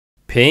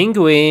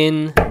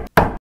Penguin.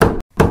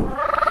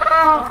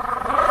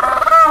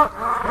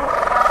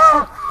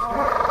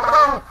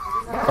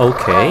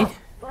 Okay.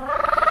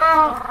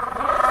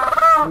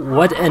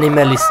 What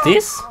animal is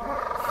this?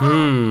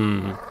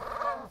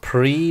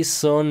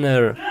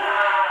 Prisoner.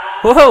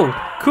 Whoa,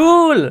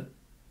 cool.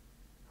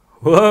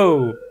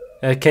 Whoa.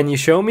 Can you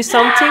show me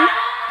something?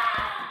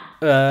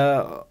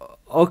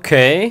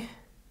 Okay.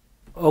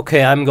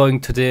 Okay, I'm going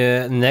to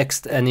the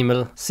next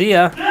animal. See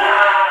ya.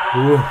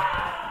 Ooh,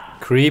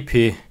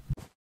 creepy.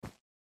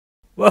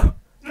 Whoa,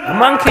 a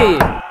monkey.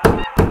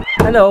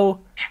 Hello.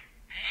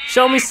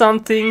 Show me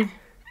something.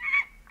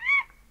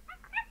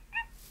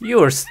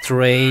 You're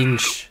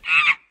strange.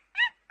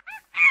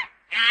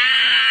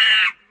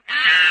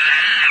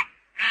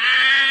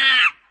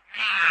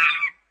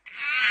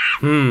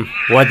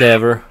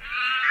 Whatever.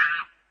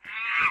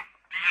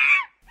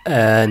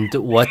 And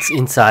what's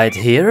inside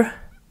here?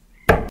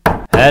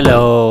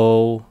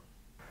 Hello.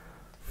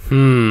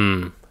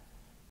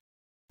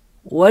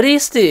 What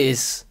is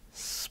this?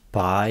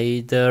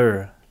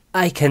 Spider.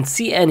 I can't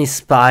see any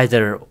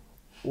spider.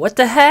 What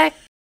the heck?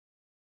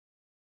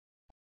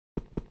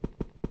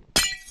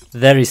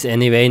 There is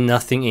anyway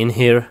nothing in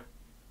here.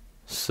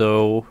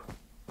 So,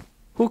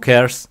 who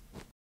cares?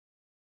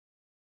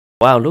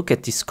 Wow, look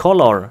at this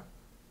color.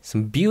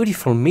 Some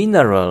beautiful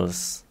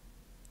minerals.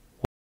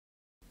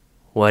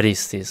 What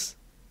is this?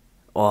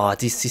 Oh,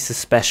 this is a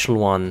special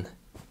one.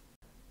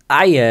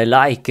 I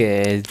like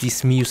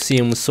this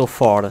museum so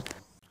far.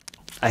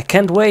 I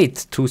can't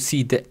wait to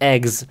see the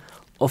eggs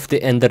of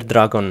the Ender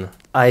Dragon.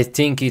 I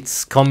think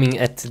it's coming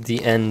at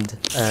the end.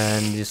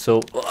 And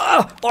so...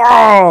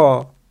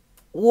 Whoa!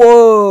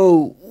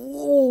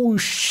 Oh,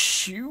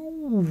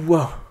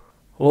 shoo!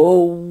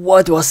 Oh,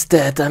 what was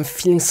that? I'm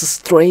feeling so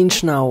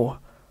strange now.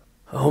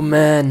 Oh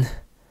man,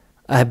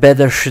 I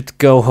better should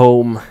go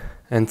home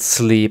and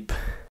sleep.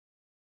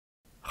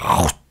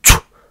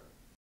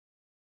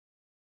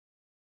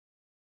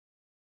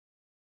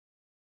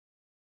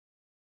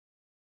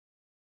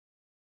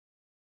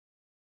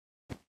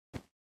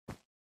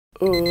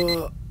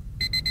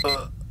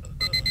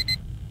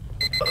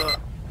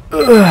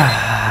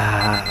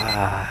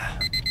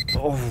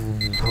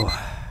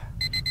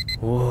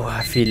 Oh,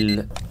 I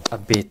feel a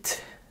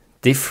bit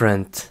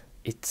different.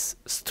 It's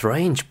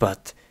strange,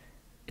 but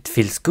it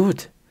feels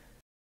good.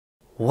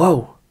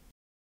 Whoa!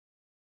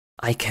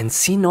 I can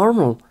see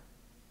normal.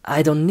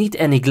 I don't need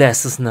any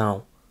glasses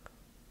now.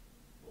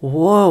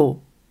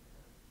 Whoa!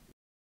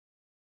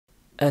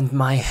 And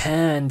my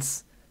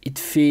hands, it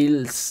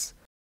feels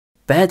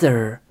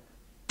better.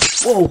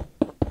 Whoa!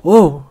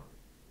 Whoa!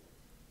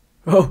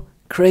 Oh,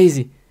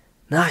 crazy.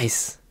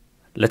 Nice.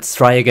 Let's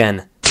try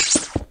again.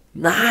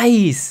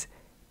 Nice!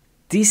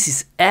 This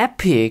is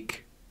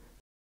epic.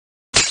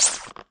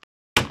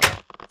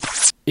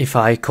 If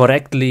I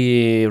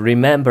correctly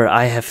remember,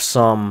 I have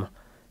some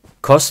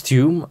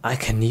costume I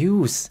can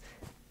use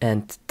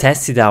and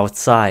test it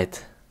outside.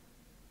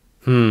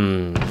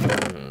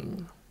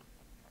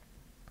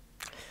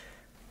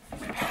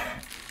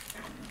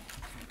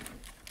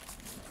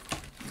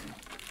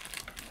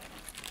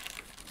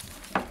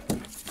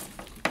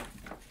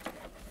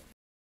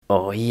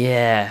 Oh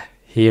yeah,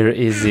 here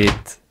is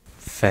it.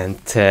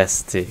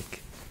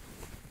 Fantastic.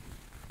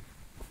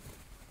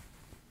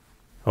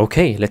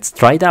 Okay, let's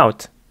try it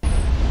out.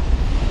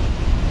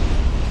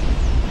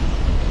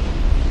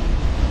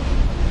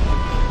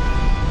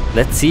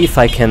 Let's see if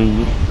I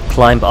can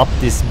climb up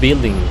this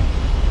building.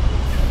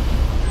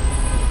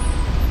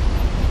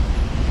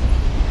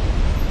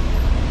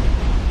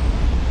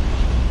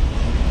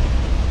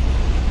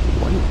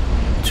 One,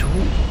 two,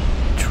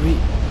 three,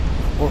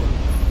 four.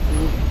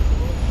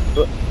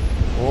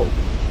 Whoa,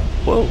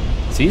 whoa,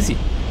 it's easy.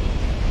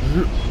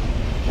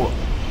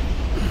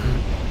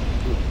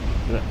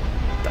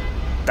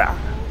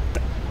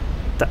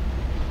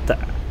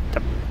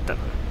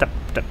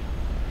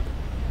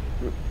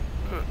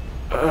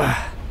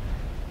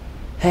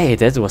 Hey,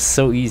 that was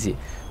so easy.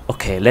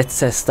 Okay, let's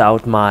test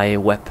out my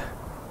web.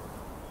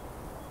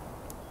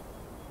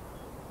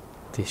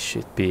 This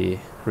should be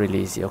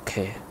really easy.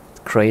 Okay,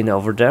 crane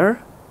over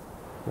there.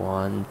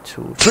 1,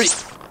 2, 3.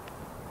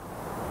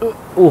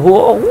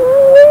 Whoa,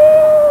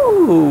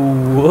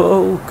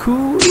 whoa,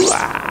 cool.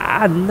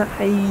 Ah,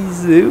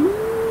 nice.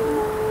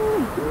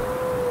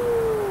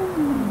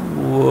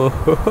 Whoa.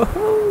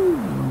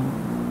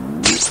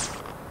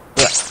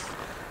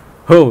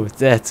 Oh,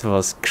 that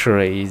was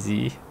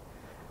crazy.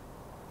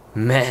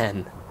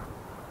 Man,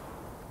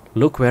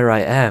 look where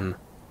I am.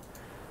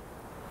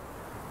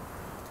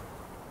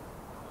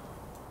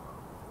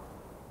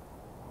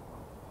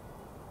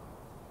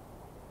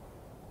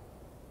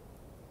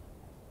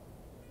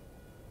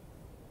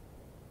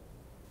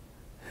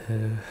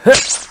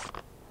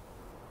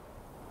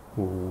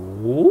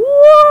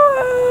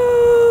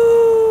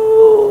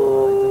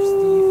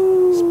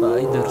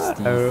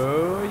 Spidersteve.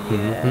 Oh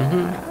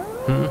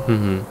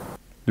yeah.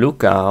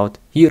 Look out,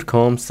 here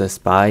comes the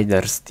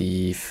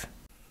Spidersteve.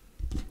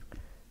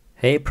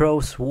 Hey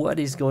pros, what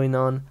is going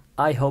on?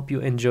 I hope you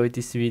enjoyed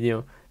this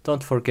video.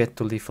 Don't forget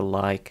to leave a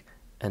like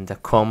and a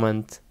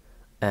comment,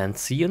 and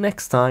see you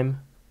next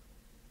time.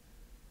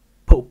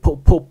 Po po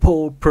po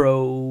po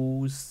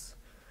pros.